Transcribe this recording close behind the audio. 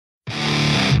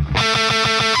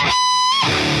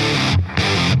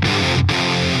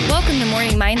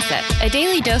Mindset, a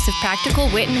daily dose of practical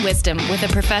wit and wisdom with a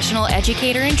professional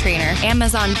educator and trainer,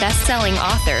 Amazon best-selling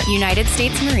author, United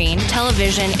States Marine,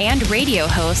 television and radio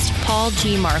host, Paul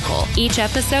G. Markle. Each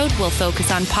episode will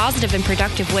focus on positive and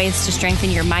productive ways to strengthen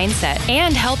your mindset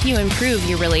and help you improve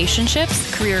your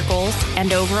relationships, career goals,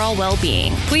 and overall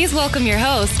well-being. Please welcome your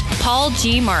host, Paul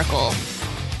G. Markle.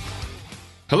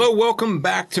 Hello, welcome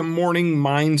back to Morning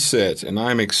Mindset, and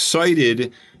I'm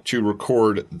excited to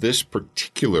record this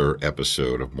particular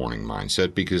episode of Morning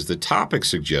Mindset because the topic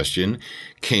suggestion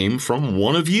came from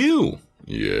one of you.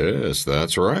 Yes,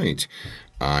 that's right.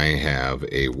 I have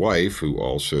a wife who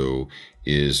also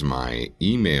is my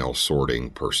email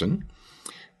sorting person,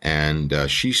 and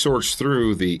she sorts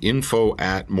through the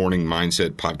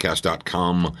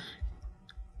info@morningmindsetpodcast.com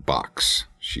box.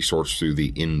 She sorts through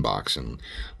the inbox and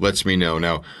lets me know.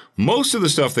 Now, most of the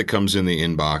stuff that comes in the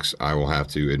inbox, I will have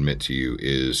to admit to you,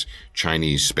 is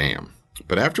Chinese spam.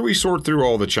 But after we sort through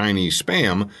all the Chinese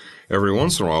spam, every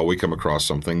once in a while we come across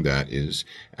something that is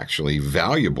actually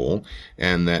valuable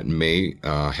and that may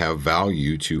have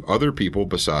value to other people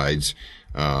besides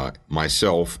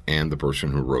myself and the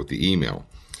person who wrote the email.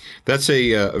 That's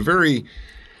a very...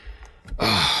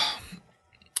 I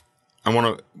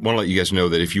want to let you guys know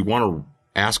that if you want to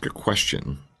ask a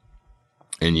question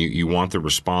and you want the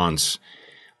response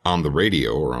on the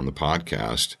radio or on the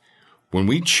podcast, when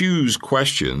we choose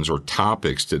questions or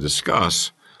topics to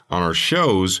discuss on our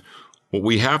shows, what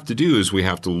we have to do is we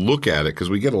have to look at it because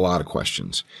we get a lot of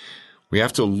questions. We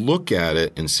have to look at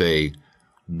it and say,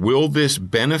 will this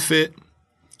benefit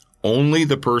only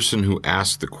the person who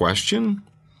asked the question?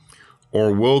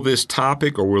 Or will this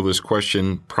topic or will this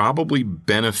question probably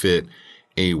benefit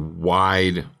a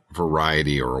wide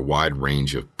variety or a wide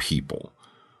range of people?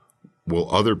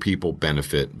 Will other people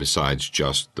benefit besides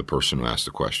just the person who asked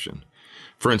the question?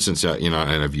 For instance, and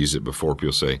I've used it before,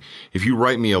 people say, if you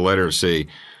write me a letter, say,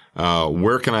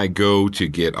 where can I go to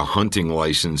get a hunting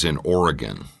license in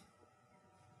Oregon?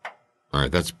 All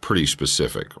right, that's pretty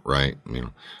specific, right?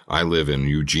 I live in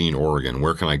Eugene, Oregon.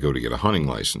 Where can I go to get a hunting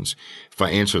license? If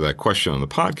I answer that question on the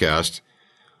podcast,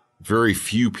 very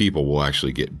few people will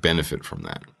actually get benefit from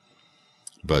that.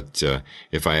 But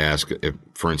if I ask,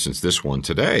 for instance, this one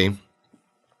today,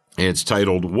 it's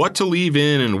titled, What to Leave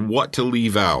In and What to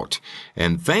Leave Out.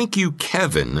 And thank you,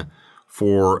 Kevin,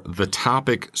 for the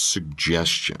topic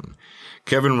suggestion.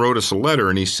 Kevin wrote us a letter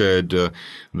and he said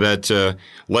that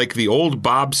like the old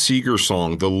Bob Seger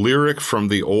song, the lyric from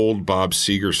the old Bob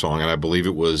Seger song, and I believe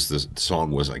it was, the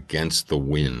song was Against the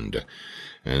Wind.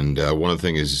 And one of the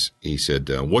things is, he said,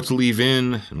 what to leave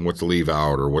in and what to leave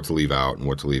out, or what to leave out and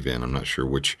what to leave in. I'm not sure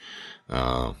which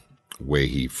way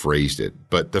he phrased it.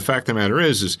 But the fact of the matter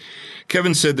is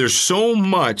Kevin said there's so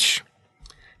much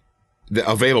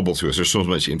available to us. There's so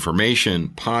much information,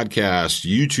 podcasts,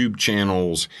 YouTube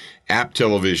channels, app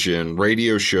television,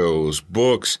 radio shows,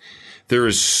 books. There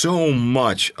is so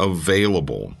much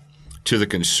available to the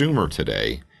consumer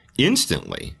today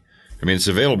instantly. I mean, it's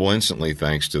available instantly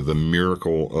thanks to the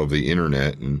miracle of the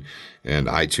internet and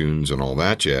iTunes and all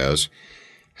that jazz.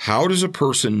 How does a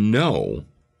person know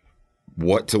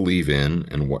what to leave in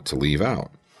and what to leave out?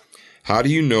 How do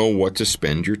you know what to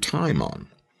spend your time on?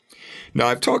 Now,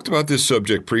 I've talked about this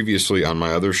subject previously on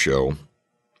my other show.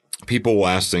 People will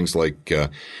ask things like,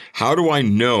 how do I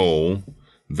know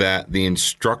that the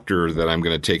instructor that I'm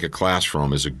going to take a class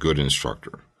from is a good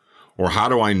instructor? Or how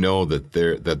do I know that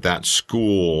that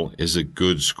school is a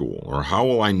good school? Or how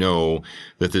will I know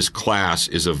that this class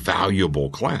is a valuable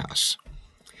class?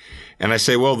 And I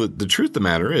say, well, the truth of the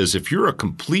matter is, if you're a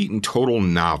complete and total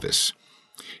novice,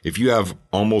 if you have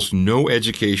almost no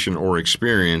education or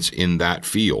experience in that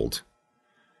field,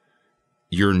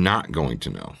 you're not going to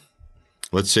know.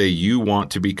 Let's say you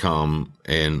want to become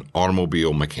an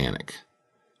automobile mechanic.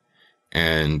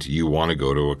 And you want to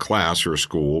go to a class or a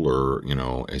school or,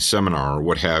 a seminar or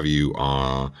what have you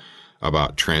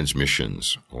about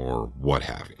transmissions or what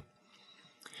have you.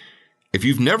 If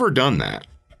you've never done that,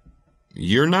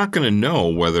 you're not going to know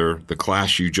whether the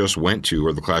class you just went to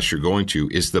or the class you're going to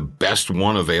is the best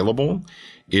one available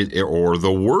or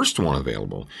the worst one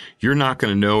available. You're not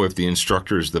going to know if the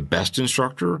instructor is the best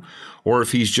instructor or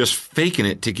if he's just faking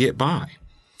it to get by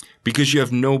because you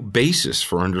have no basis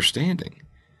for understanding.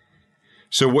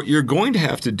 So what you're going to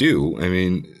have to do,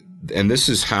 and this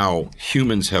is how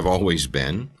humans have always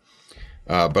been,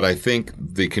 but I think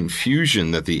the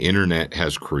confusion that the internet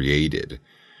has created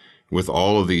with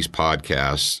all of these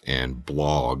podcasts and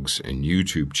blogs and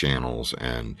YouTube channels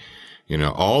and,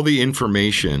 all the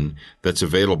information that's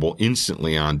available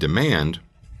instantly on demand,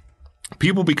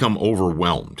 people become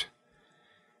overwhelmed.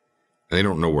 They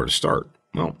don't know where to start.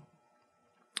 Well,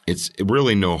 It's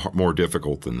really no more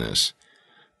difficult than this.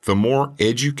 The more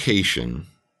education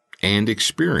and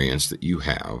experience that you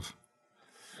have,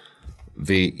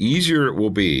 the easier it will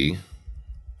be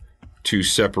to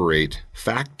separate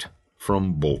fact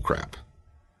from bullcrap.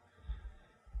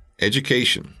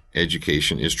 Education.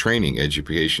 Education is training.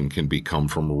 Education can come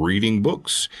from reading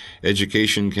books.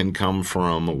 Education can come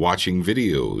from watching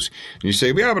videos. And you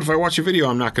say, yeah, but if I watch a video,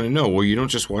 I'm not going to know. Well, you don't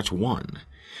just watch one.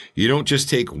 You don't just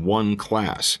take one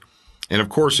class. And of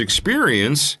course,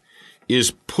 experience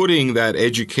is putting that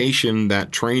education,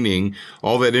 that training,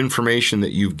 all that information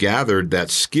that you've gathered,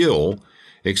 that skill,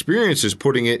 experience is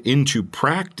putting it into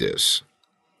practice.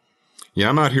 Yeah,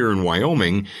 I'm out here in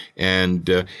Wyoming,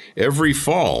 and every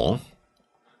fall,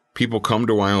 people come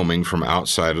to Wyoming from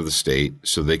outside of the state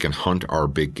so they can hunt our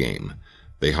big game.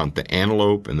 They hunt the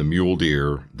antelope and the mule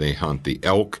deer. They hunt the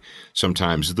elk,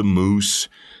 sometimes the moose,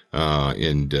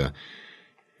 and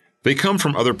they come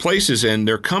from other places, and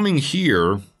they're coming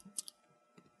here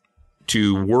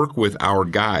to work with our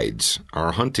guides,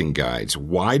 our hunting guides.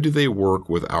 Why do they work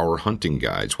with our hunting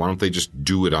guides? Why don't they just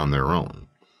do it on their own?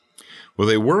 Well,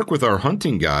 they work with our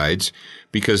hunting guides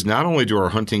because not only do our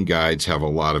hunting guides have a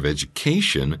lot of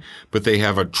education, but they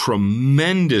have a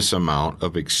tremendous amount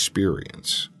of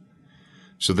experience.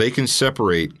 So they can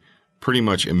separate pretty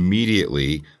much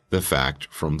immediately the fact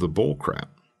from the bullcrap.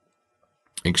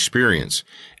 Experience,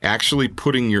 actually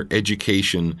putting your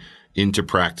education into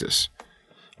practice.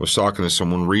 I was talking to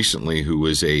someone recently who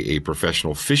was a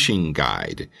professional fishing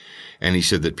guide, and he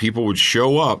said that people would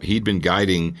show up. He'd been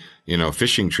guiding,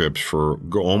 fishing trips for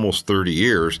almost 30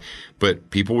 years,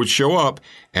 but people would show up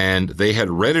and they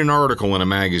had read an article in a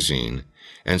magazine,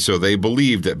 and so they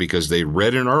believed that because they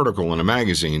read an article in a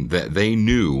magazine that they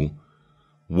knew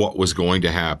what was going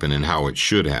to happen and how it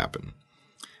should happen.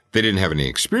 They didn't have any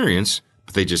experience,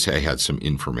 but they just had some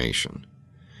information.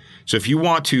 So if you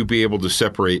want to be able to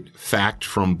separate fact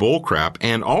from bullcrap,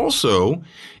 and also,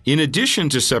 in addition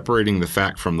to separating the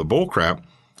fact from the bullcrap,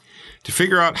 to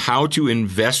figure out how to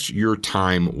invest your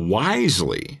time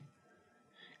wisely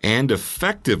and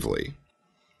effectively,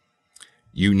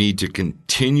 you need to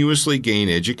continuously gain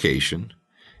education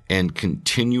and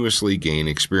continuously gain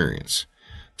experience.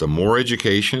 The more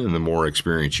education and the more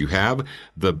experience you have,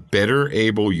 the better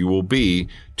able you will be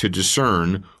to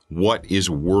discern what is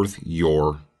worth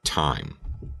your time.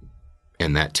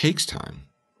 And that takes time.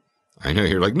 I know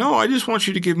you're like, no, I just want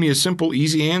you to give me a simple,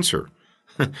 easy answer.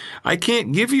 I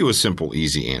can't give you a simple,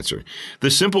 easy answer. The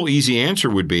simple, easy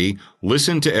answer would be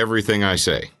listen to everything I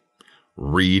say.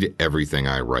 Read everything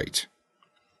I write.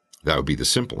 That would be the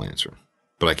simple answer.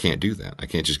 But I can't do that. I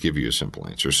can't just give you a simple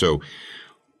answer. So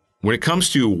when it comes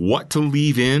to what to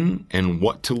leave in and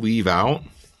what to leave out,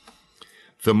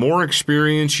 the more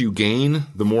experience you gain,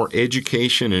 the more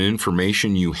education and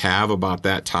information you have about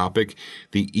that topic,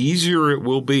 the easier it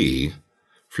will be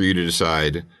for you to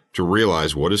decide to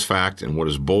realize what is fact and what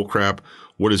is bullcrap,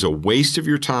 what is a waste of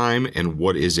your time, and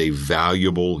what is a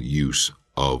valuable use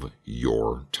of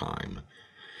your time.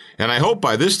 And I hope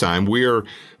by this time we are,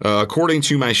 according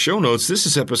to my show notes, this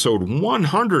is episode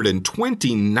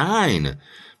 129.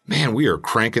 Man, we are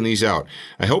cranking these out.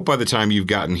 I hope by the time you've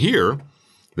gotten here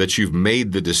that you've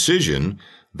made the decision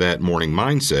that morning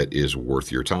mindset is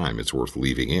worth your time. It's worth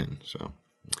leaving in. So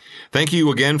thank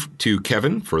you again to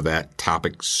Kevin for that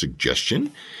topic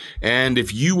suggestion. And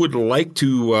if you would like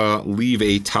to leave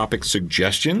a topic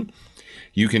suggestion,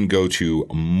 you can go to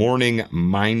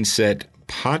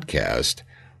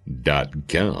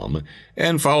morningmindsetpodcast.com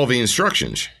and follow the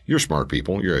instructions. You're smart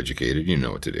people. You're educated. You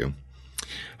know what to do.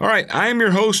 All right. I am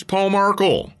your host, Paul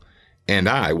Markle, and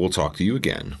I will talk to you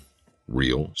again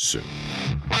real soon.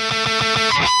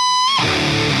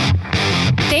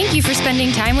 Thank you for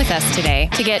spending time with us today.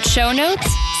 To get show notes,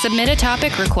 submit a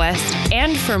topic request,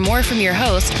 and for more from your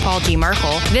host, Paul G.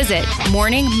 Markle, visit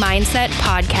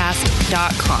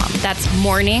morningmindsetpodcast.com. That's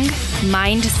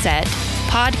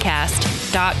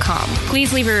morningmindsetpodcast.com.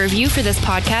 Please leave a review for this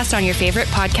podcast on your favorite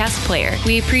podcast player.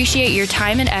 We appreciate your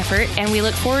time and effort, and we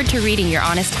look forward to reading your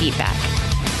honest feedback.